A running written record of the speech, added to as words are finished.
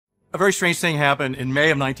A very strange thing happened in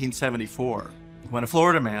May of 1974 when a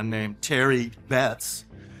Florida man named Terry Betz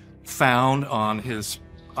found on his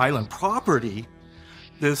island property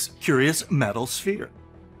this curious metal sphere,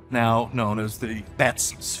 now known as the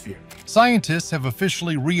Betz Sphere. Scientists have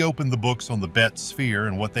officially reopened the books on the Betz Sphere,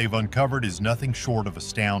 and what they've uncovered is nothing short of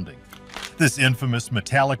astounding. This infamous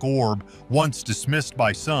metallic orb, once dismissed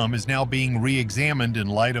by some, is now being re-examined in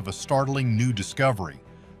light of a startling new discovery,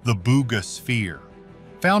 the Buga Sphere.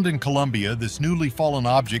 Found in Colombia, this newly fallen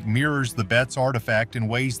object mirrors the Betz artifact in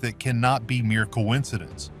ways that cannot be mere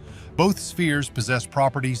coincidence. Both spheres possess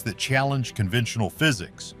properties that challenge conventional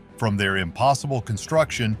physics, from their impossible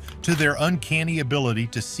construction to their uncanny ability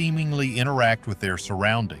to seemingly interact with their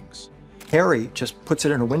surroundings. Harry just puts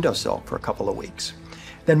it in a windowsill for a couple of weeks.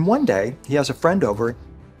 Then one day, he has a friend over,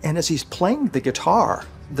 and as he's playing the guitar,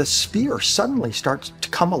 the sphere suddenly starts to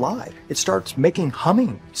come alive. It starts making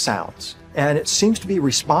humming sounds, and it seems to be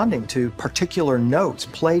responding to particular notes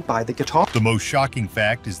played by the guitar. The most shocking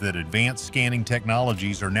fact is that advanced scanning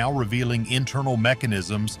technologies are now revealing internal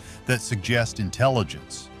mechanisms that suggest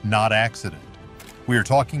intelligence, not accident. We are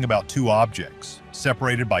talking about two objects,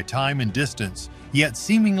 separated by time and distance, yet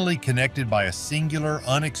seemingly connected by a singular,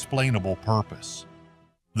 unexplainable purpose.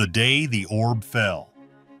 The day the orb fell.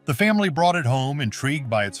 The family brought it home, intrigued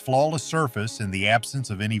by its flawless surface and the absence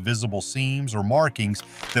of any visible seams or markings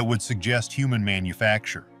that would suggest human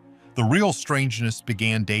manufacture. The real strangeness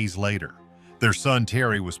began days later. Their son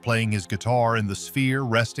Terry was playing his guitar, and the sphere,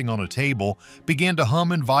 resting on a table, began to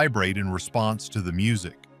hum and vibrate in response to the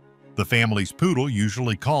music. The family's poodle,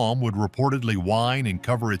 usually calm, would reportedly whine and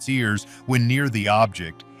cover its ears when near the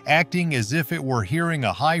object, acting as if it were hearing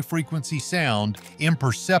a high-frequency sound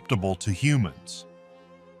imperceptible to humans.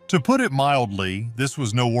 To put it mildly, this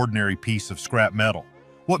was no ordinary piece of scrap metal.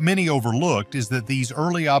 What many overlooked is that these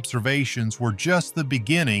early observations were just the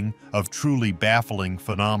beginning of truly baffling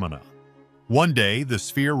phenomena. One day, the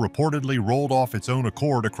sphere reportedly rolled off its own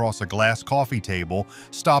accord across a glass coffee table,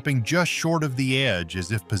 stopping just short of the edge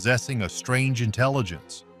as if possessing a strange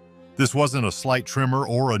intelligence. This wasn't a slight tremor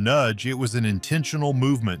or a nudge, it was an intentional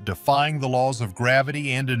movement defying the laws of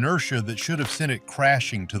gravity and inertia that should have sent it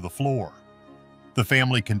crashing to the floor. The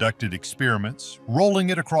family conducted experiments, rolling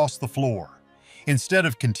it across the floor. Instead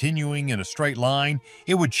of continuing in a straight line,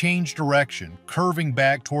 it would change direction, curving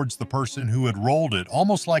back towards the person who had rolled it,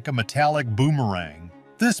 almost like a metallic boomerang.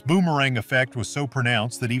 This boomerang effect was so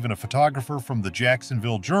pronounced that even a photographer from the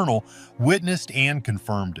Jacksonville Journal witnessed and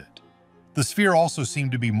confirmed it. The sphere also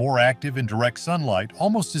seemed to be more active in direct sunlight,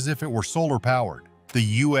 almost as if it were solar-powered. The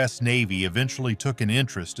U.S. Navy eventually took an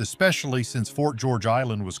interest, especially since Fort George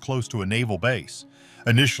Island was close to a naval base.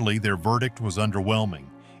 Initially, their verdict was underwhelming.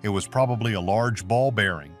 It was probably a large ball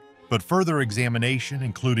bearing, but further examination,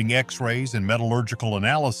 including X-rays and metallurgical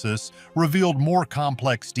analysis, revealed more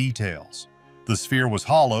complex details. The sphere was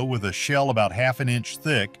hollow with a shell about half an inch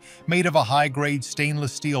thick, made of a high-grade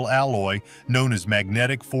stainless steel alloy known as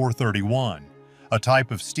magnetic 431, a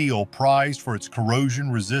type of steel prized for its corrosion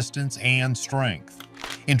resistance and strength.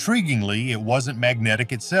 Intriguingly, it wasn't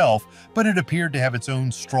magnetic itself, but it appeared to have its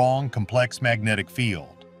own strong, complex magnetic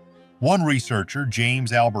field. One researcher,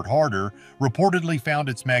 James Albert Harder, reportedly found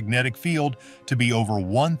its magnetic field to be over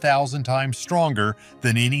 1,000 times stronger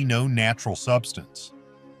than any known natural substance.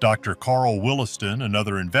 Dr. Carl Williston,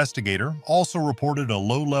 another investigator, also reported a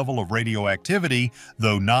low level of radioactivity,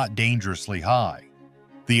 though not dangerously high.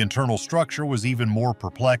 The internal structure was even more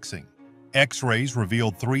perplexing. X-rays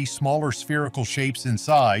revealed 3 smaller spherical shapes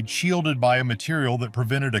inside, shielded by a material that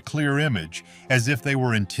prevented a clear image, as if they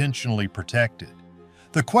were intentionally protected.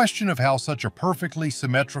 The question of how such a perfectly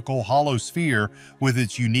symmetrical hollow sphere with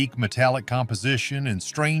its unique metallic composition and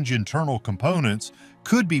strange internal components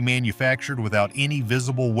could be manufactured without any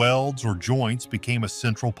visible welds or joints became a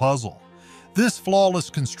central puzzle. This flawless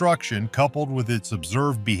construction, coupled with its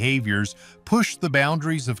observed behaviors, pushed the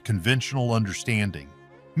boundaries of conventional understanding.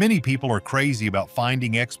 Many people are crazy about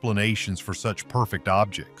finding explanations for such perfect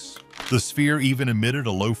objects. The sphere even emitted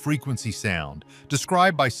a low-frequency sound,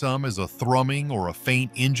 described by some as a thrumming or a faint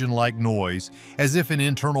engine-like noise, as if an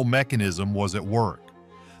internal mechanism was at work.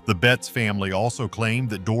 The Betz family also claimed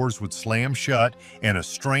that doors would slam shut and a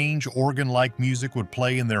strange organ-like music would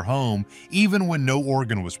play in their home even when no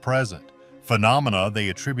organ was present, phenomena they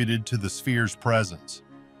attributed to the sphere's presence.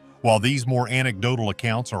 While these more anecdotal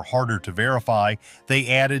accounts are harder to verify, they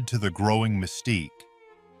added to the growing mystique.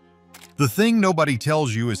 The thing nobody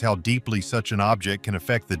tells you is how deeply such an object can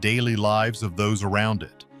affect the daily lives of those around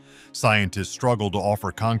it. Scientists struggle to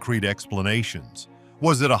offer concrete explanations.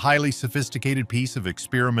 Was it a highly sophisticated piece of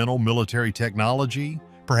experimental military technology?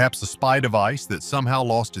 Perhaps a spy device that somehow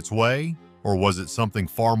lost its way? Or was it something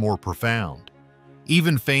far more profound?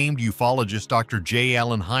 Even famed ufologist Dr. J.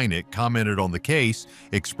 Allen Hynek commented on the case,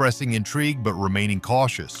 expressing intrigue but remaining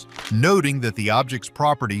cautious, noting that the object's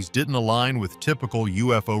properties didn't align with typical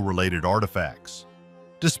UFO-related artifacts.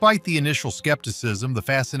 Despite the initial skepticism, the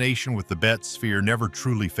fascination with the Betz Sphere never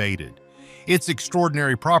truly faded. Its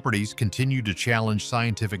extraordinary properties continue to challenge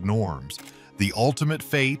scientific norms. The ultimate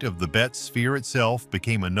fate of the Betz Sphere itself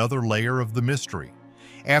became another layer of the mystery.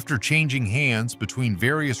 After changing hands between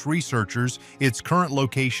various researchers, its current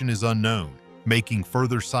location is unknown, making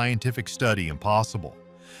further scientific study impossible.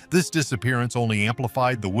 This disappearance only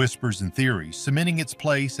amplified the whispers and theories, cementing its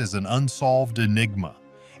place as an unsolved enigma.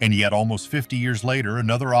 And yet, almost 50 years later,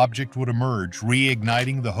 another object would emerge,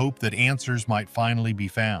 reigniting the hope that answers might finally be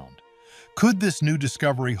found. Could this new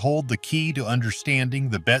discovery hold the key to understanding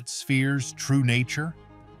the Betz Sphere's true nature?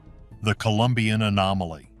 The Colombian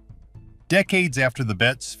anomaly. Decades after the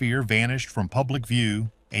Betz Sphere vanished from public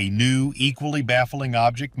view, a new, equally baffling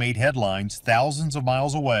object made headlines thousands of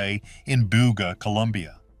miles away in Buga,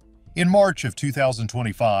 Colombia. In March of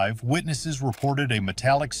 2025, witnesses reported a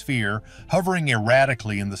metallic sphere hovering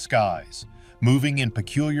erratically in the skies, moving in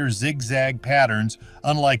peculiar zigzag patterns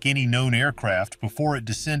unlike any known aircraft before it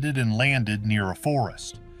descended and landed near a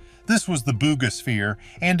forest. This was the Buga Sphere,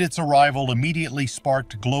 and its arrival immediately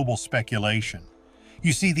sparked global speculation.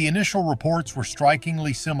 You see, the initial reports were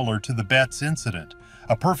strikingly similar to the Betz incident,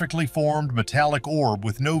 a perfectly formed metallic orb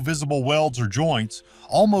with no visible welds or joints,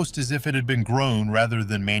 almost as if it had been grown rather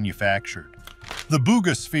than manufactured. The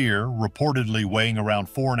Buga Sphere, reportedly weighing around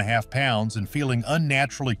 4.5 pounds and feeling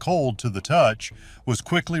unnaturally cold to the touch, was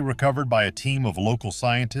quickly recovered by a team of local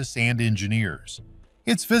scientists and engineers.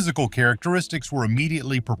 Its physical characteristics were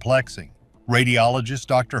immediately perplexing. Radiologist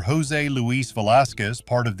Dr. Jose Luis Velasquez,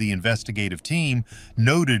 part of the investigative team,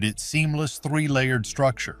 noted its seamless three-layered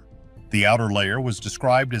structure. The outer layer was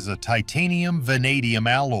described as a titanium-vanadium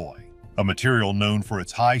alloy, a material known for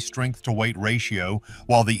its high strength-to-weight ratio,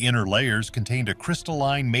 while the inner layers contained a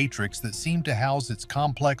crystalline matrix that seemed to house its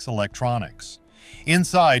complex electronics.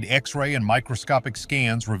 Inside, X-ray and microscopic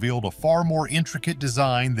scans revealed a far more intricate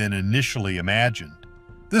design than initially imagined.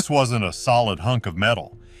 This wasn't a solid hunk of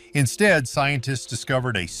metal. Instead, scientists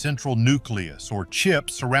discovered a central nucleus, or chip,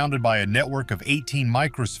 surrounded by a network of 18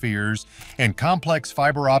 microspheres and complex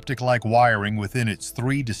fiber optic-like wiring within its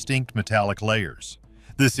three distinct metallic layers.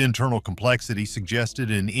 This internal complexity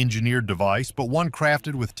suggested an engineered device, but one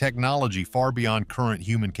crafted with technology far beyond current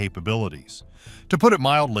human capabilities. To put it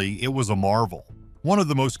mildly, it was a marvel. One of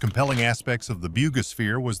the most compelling aspects of the Buga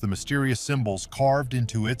Sphere was the mysterious symbols carved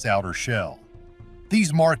into its outer shell.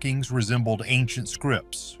 These markings resembled ancient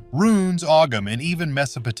scripts, runes, Ogham, and even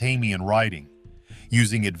Mesopotamian writing.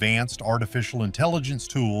 Using advanced artificial intelligence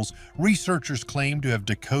tools, researchers claim to have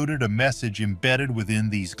decoded a message embedded within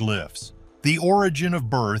these glyphs: the origin of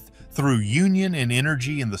birth through union and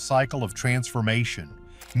energy in the cycle of transformation,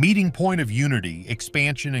 meeting point of unity,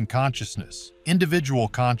 expansion and consciousness, individual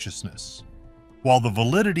consciousness. While the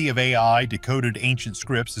validity of AI decoded ancient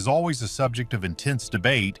scripts is always a subject of intense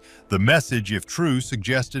debate, the message, if true,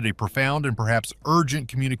 suggested a profound and perhaps urgent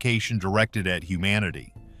communication directed at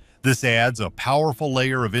humanity. This adds a powerful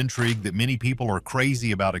layer of intrigue that many people are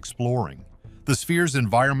crazy about exploring. The sphere's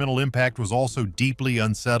environmental impact was also deeply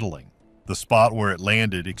unsettling. The spot where it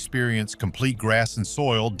landed experienced complete grass and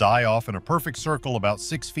soil die off in a perfect circle about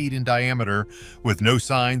 6 feet in diameter, with no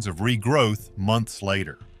signs of regrowth months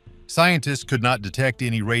later. Scientists could not detect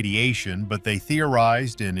any radiation, but they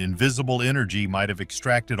theorized an invisible energy might have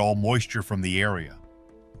extracted all moisture from the area.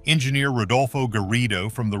 Engineer Rodolfo Garrido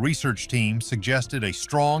from the research team suggested a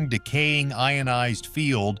strong, decaying ionized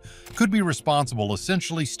field could be responsible,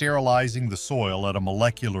 essentially sterilizing the soil at a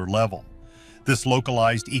molecular level. This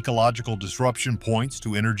localized ecological disruption points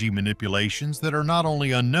to energy manipulations that are not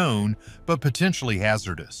only unknown, but potentially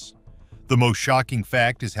hazardous. The most shocking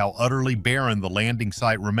fact is how utterly barren the landing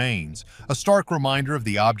site remains, a stark reminder of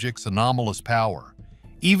the object's anomalous power.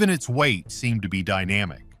 Even its weight seemed to be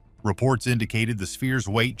dynamic. Reports indicated the sphere's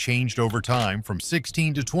weight changed over time from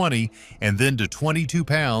 16 to 20 and then to 22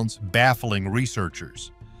 pounds, baffling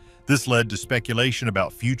researchers. This led to speculation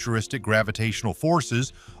about futuristic gravitational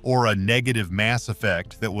forces or a negative mass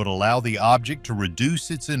effect that would allow the object to reduce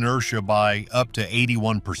its inertia by up to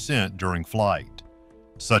 81% during flight.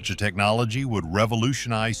 Such a technology would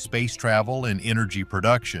revolutionize space travel and energy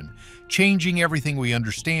production, changing everything we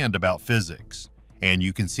understand about physics. And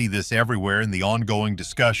you can see this everywhere in the ongoing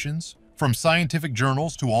discussions. From scientific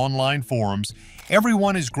journals to online forums,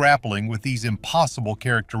 everyone is grappling with these impossible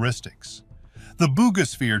characteristics. The Buga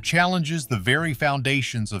Sphere challenges the very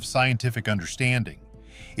foundations of scientific understanding.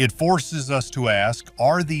 It forces us to ask,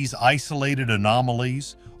 are these isolated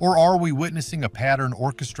anomalies, or are we witnessing a pattern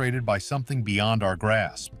orchestrated by something beyond our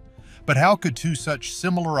grasp? But how could two such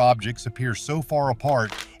similar objects appear so far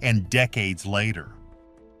apart and decades later?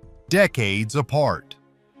 Decades apart.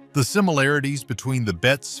 The similarities between the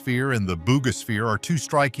Betz Sphere and the Buga Sphere are too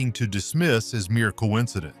striking to dismiss as mere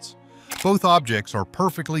coincidence. Both objects are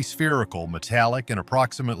perfectly spherical, metallic, and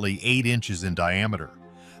approximately 8 inches in diameter.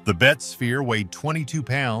 The Betz Sphere weighed 22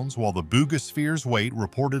 pounds, while the Buga Sphere's weight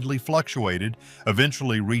reportedly fluctuated,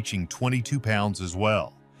 eventually reaching 22 pounds as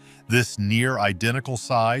well. This near-identical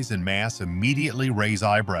size and mass immediately raise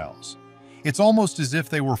eyebrows. It's almost as if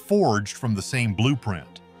they were forged from the same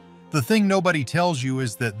blueprint. The thing nobody tells you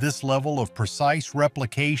is that this level of precise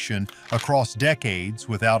replication across decades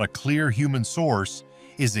without a clear human source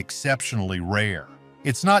is exceptionally rare.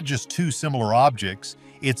 It's not just two similar objects,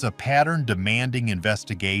 it's a pattern demanding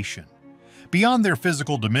investigation. Beyond their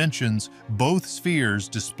physical dimensions, both spheres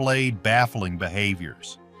displayed baffling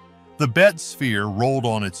behaviors. The Betz Sphere rolled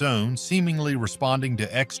on its own, seemingly responding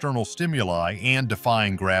to external stimuli and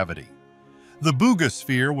defying gravity. The Buga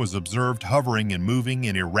Sphere was observed hovering and moving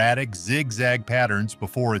in erratic, zigzag patterns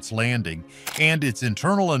before its landing, and its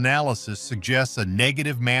internal analysis suggests a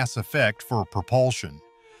negative mass effect for propulsion.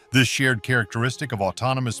 This shared characteristic of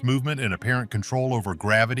autonomous movement and apparent control over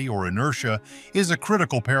gravity or inertia is a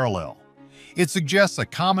critical parallel. It suggests a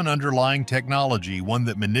common underlying technology, one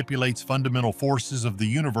that manipulates fundamental forces of the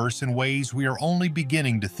universe in ways we are only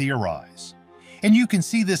beginning to theorize. And you can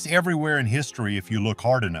see this everywhere in history if you look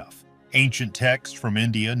hard enough. Ancient texts from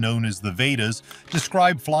India, known as the Vedas,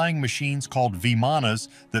 describe flying machines called vimanas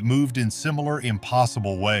that moved in similar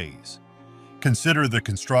impossible ways. Consider the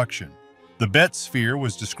construction. The Betz Sphere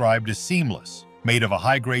was described as seamless, made of a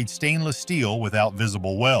high-grade stainless steel without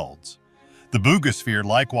visible welds. The Buga Sphere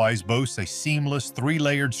likewise boasts a seamless,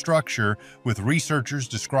 three-layered structure, with researchers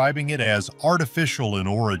describing it as artificial in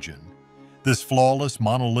origin. This flawless,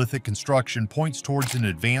 monolithic construction points towards an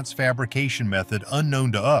advanced fabrication method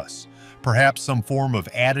unknown to us, perhaps some form of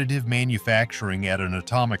additive manufacturing at an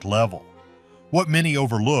atomic level. What many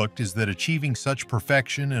overlooked is that achieving such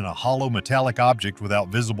perfection in a hollow metallic object without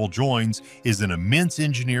visible joins is an immense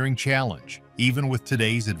engineering challenge, even with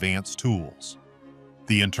today's advanced tools.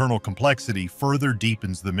 The internal complexity further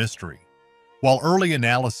deepens the mystery. While early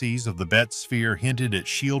analyses of the Betz Sphere hinted at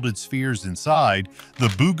shielded spheres inside, the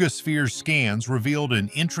Buga Sphere scans revealed an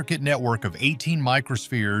intricate network of 18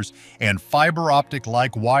 microspheres and fiber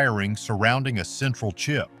optic-like wiring surrounding a central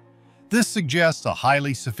chip. This suggests a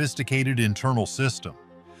highly sophisticated internal system.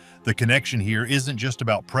 The connection here isn't just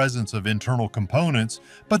about presence of internal components,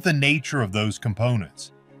 but the nature of those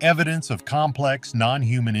components, evidence of complex,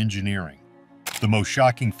 non-human engineering. The most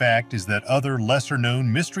shocking fact is that other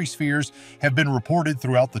lesser-known mystery spheres have been reported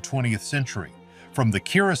throughout the 20th century, from the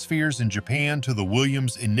Kira spheres in Japan to the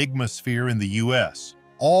Williams Enigma sphere in the US,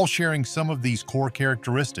 all sharing some of these core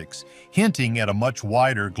characteristics, hinting at a much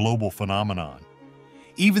wider global phenomenon.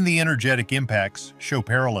 Even the energetic impacts show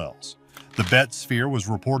parallels. The Betz Sphere was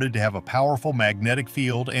reported to have a powerful magnetic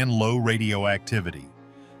field and low radioactivity.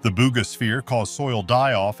 The Buga Sphere caused soil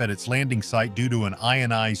die-off at its landing site due to an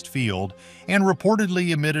ionized field and reportedly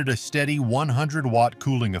emitted a steady 100-watt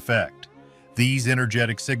cooling effect. These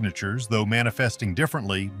energetic signatures, though manifesting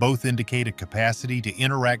differently, both indicate a capacity to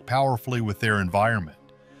interact powerfully with their environment.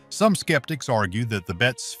 Some skeptics argue that the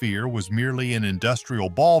Betz Sphere was merely an industrial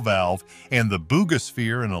ball valve and the Buga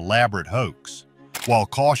Sphere an elaborate hoax. While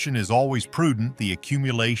caution is always prudent, the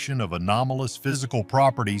accumulation of anomalous physical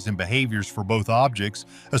properties and behaviors for both objects,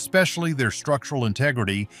 especially their structural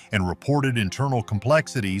integrity and reported internal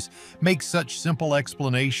complexities, makes such simple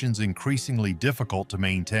explanations increasingly difficult to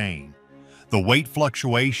maintain. The weight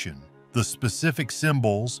fluctuation, the specific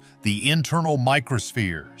symbols, the internal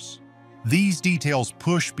microspheres. These details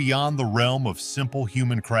push beyond the realm of simple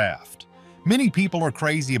human craft. Many people are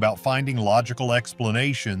crazy about finding logical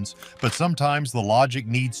explanations, but sometimes the logic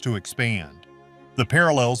needs to expand. The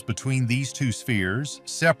parallels between these two spheres,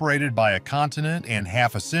 separated by a continent and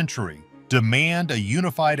half a century, demand a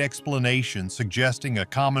unified explanation suggesting a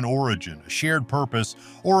common origin, a shared purpose,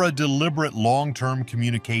 or a deliberate long-term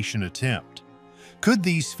communication attempt. Could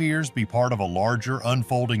these spheres be part of a larger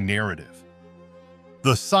unfolding narrative?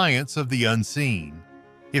 The science of the unseen.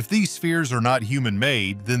 If these spheres are not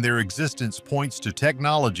human-made, then their existence points to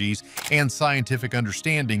technologies and scientific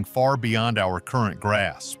understanding far beyond our current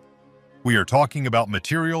grasp. We are talking about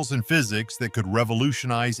materials and physics that could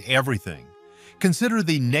revolutionize everything. Consider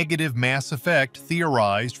the negative mass effect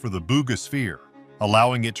theorized for the Buga Sphere.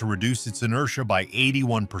 allowing it to reduce its inertia by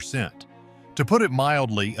 81%. To put it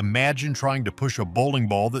mildly, imagine trying to push a bowling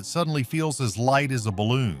ball that suddenly feels as light as a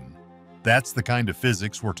balloon. That's the kind of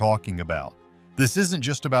physics we're talking about. This isn't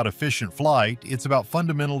just about efficient flight, it's about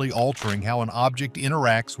fundamentally altering how an object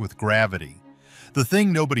interacts with gravity. The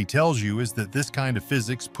thing nobody tells you is that this kind of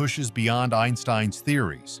physics pushes beyond Einstein's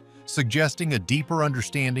theories, suggesting a deeper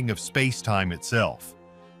understanding of space-time itself.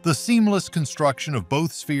 The seamless construction of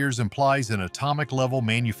both spheres implies an atomic-level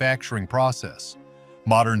manufacturing process.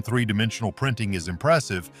 Modern three-dimensional printing is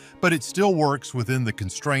impressive, but it still works within the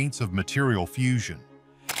constraints of material fusion.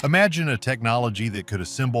 Imagine a technology that could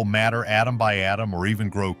assemble matter atom by atom or even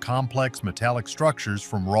grow complex metallic structures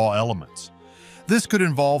from raw elements. This could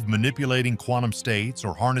involve manipulating quantum states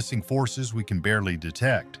or harnessing forces we can barely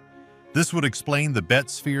detect. This would explain the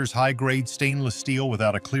Betz Sphere's high-grade stainless steel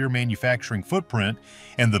without a clear manufacturing footprint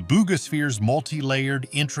and the Buga Sphere's multi-layered,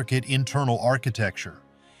 intricate internal architecture.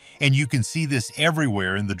 And you can see this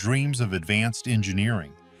everywhere in the dreams of advanced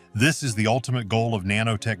engineering. This is the ultimate goal of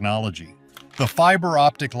nanotechnology. The fiber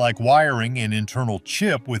optic-like wiring and internal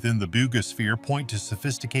chip within the Buga Sphere point to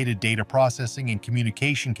sophisticated data processing and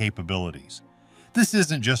communication capabilities. This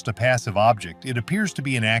isn't just a passive object, it appears to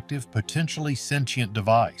be an active, potentially sentient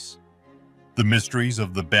device. The mysteries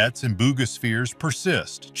of the Betz and Buga spheres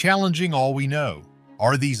persist, challenging all we know.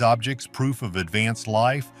 Are these objects proof of advanced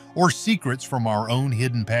life or secrets from our own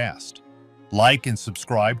hidden past? Like and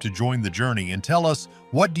subscribe to join the journey and tell us,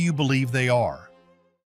 what do you believe they are?